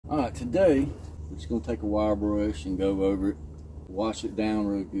Alright, today we're just going to take a wire brush and go over it, wash it down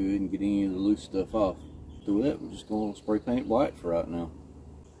real good and get any of the loose stuff off. Through that, we're just going to spray paint white for right now.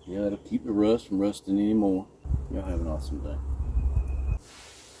 Yeah, that'll keep the rust from rusting anymore. Y'all have an awesome day.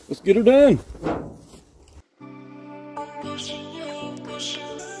 Let's get her done.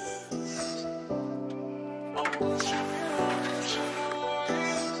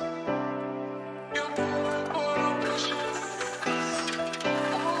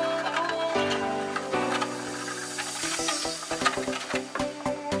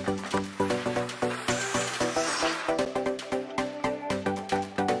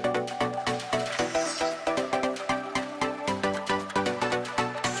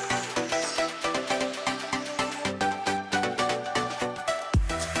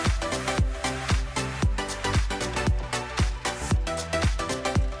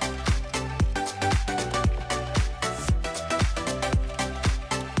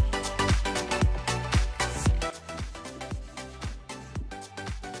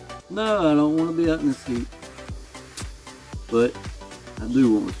 No, I don't want to be out in this heat, but I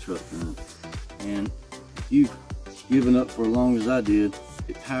do want this truck done. And if you've given up for as long as I did,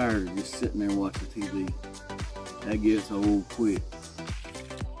 get tired of just sitting there watching TV. That gets old quick.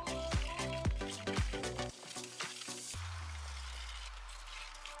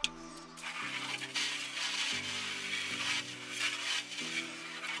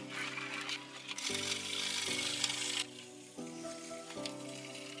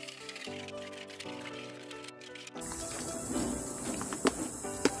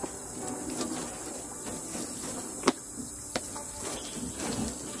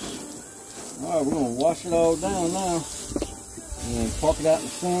 Alright, we're going to wash it all down now and park it out in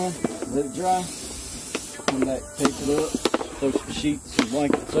the sun, let it dry, come back, tape it up, throw some sheets and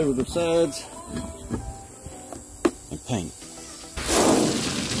blankets over the sides, and paint.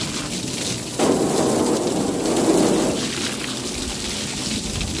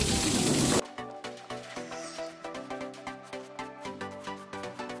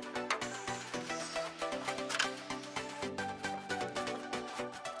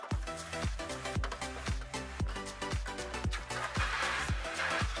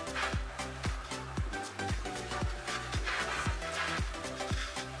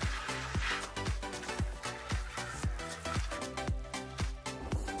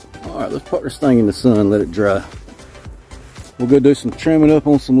 Alright, let's put this thing in the sun, let it dry. We'll go do some trimming up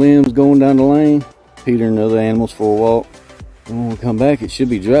on some limbs going down the lane. Peter and the other animals for a walk. And when we come back, it should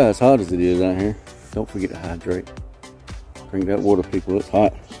be dry as hot as it is out here. Don't forget to hydrate. Drink that water, people, it's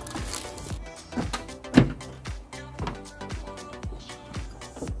hot.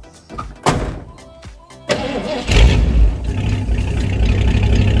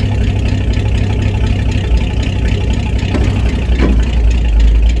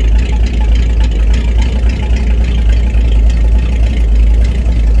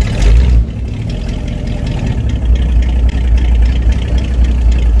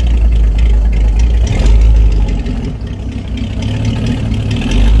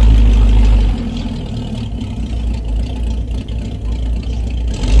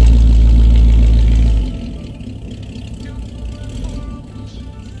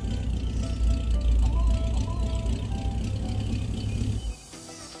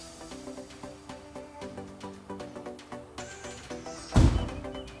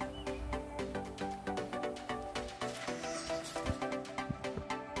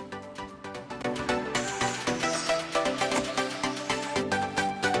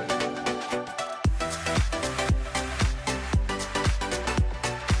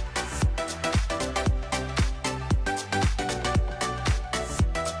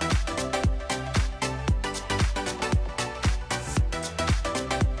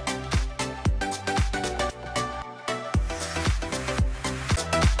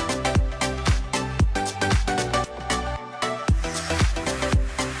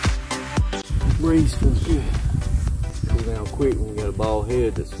 Breeze feels good. Cool down quick when you got a bald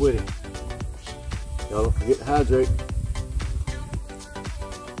head that's sweaty. Y'all don't forget to hydrate.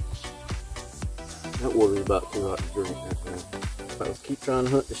 That water is about too hot to drink right now. But let's keep trying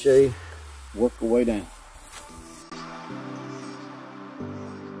to hunt the shade, work our way down.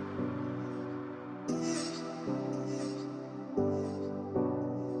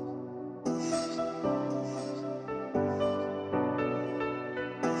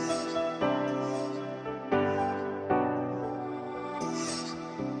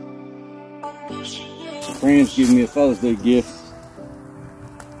 Friends giving me a Father's Day gift.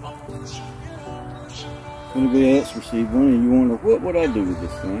 Anybody else received one and you wonder, what would I do with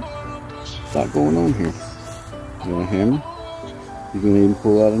this thing? What's going on here? You want a hammer? You can even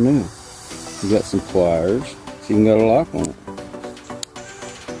pull out a new one. You got some pliers, so you can got a lock on it.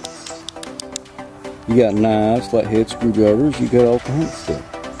 You got knives, like head screwdrivers, you got all kinds of stuff.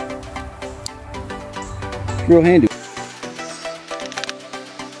 It's real handy.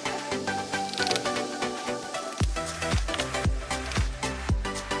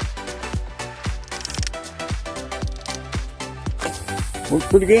 Works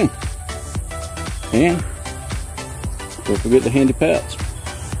pretty good. And don't forget the handy pads.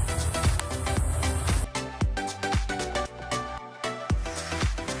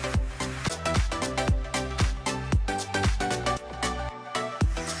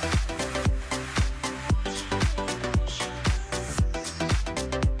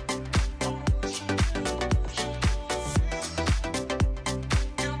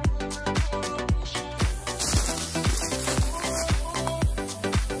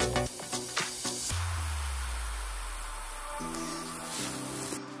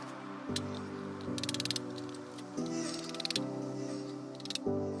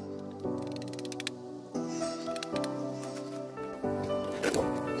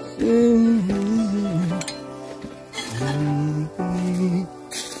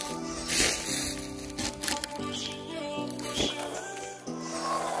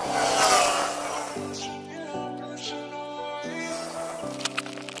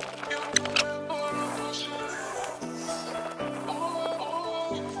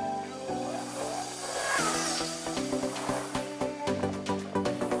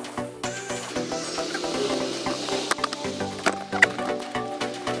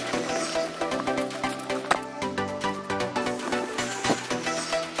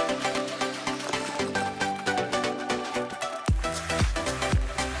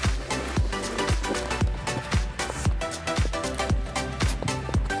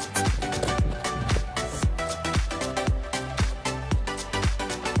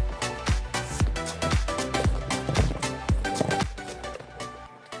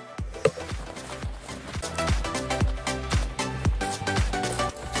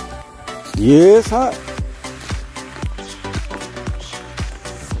 Yeah, it's hot.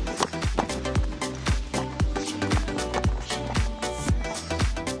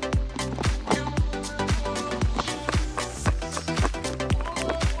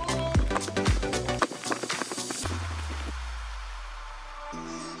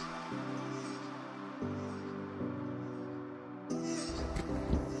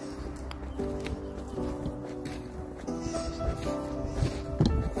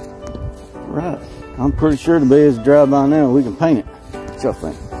 Right. I'm pretty sure the bed is dry by now. We can paint it. What y'all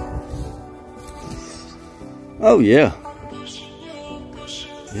think? Oh yeah.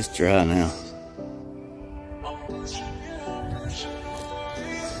 It's dry now.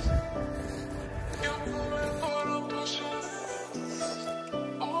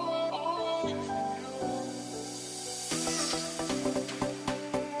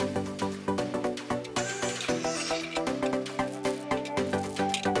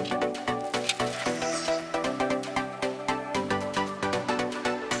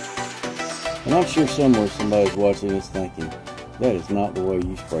 And I'm sure somewhere somebody's watching this thinking, that is not the way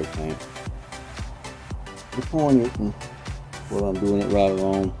you spray paint. The point isn't, well, I'm doing it right or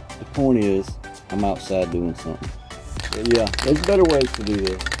wrong. The point is, I'm outside doing something. But yeah, there's better ways to do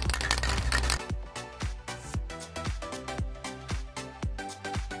this.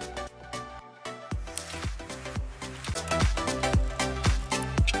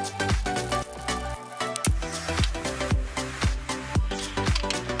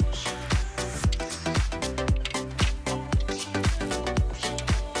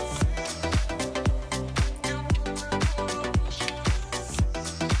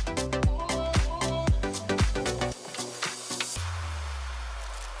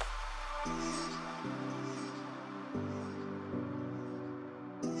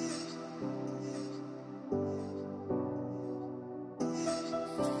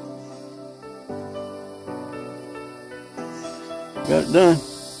 Got it done.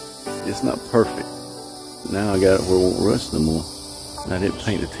 It's not perfect. Now I got it where it won't rust no more. And I didn't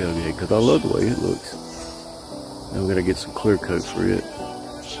paint the tailgate because I love the way it looks. Now we gotta get some clear coats for it.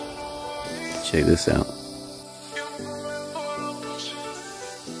 Check this out.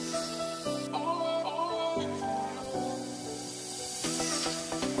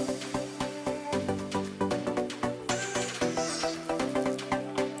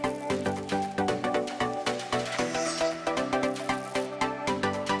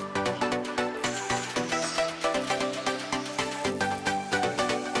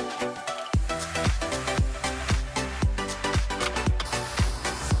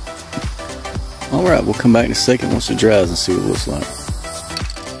 Alright, we'll come back in a second once it dries and see what it looks like.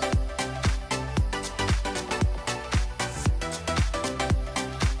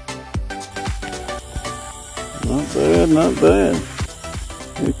 Not bad, not bad.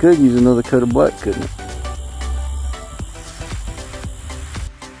 It could use another coat of black, couldn't it?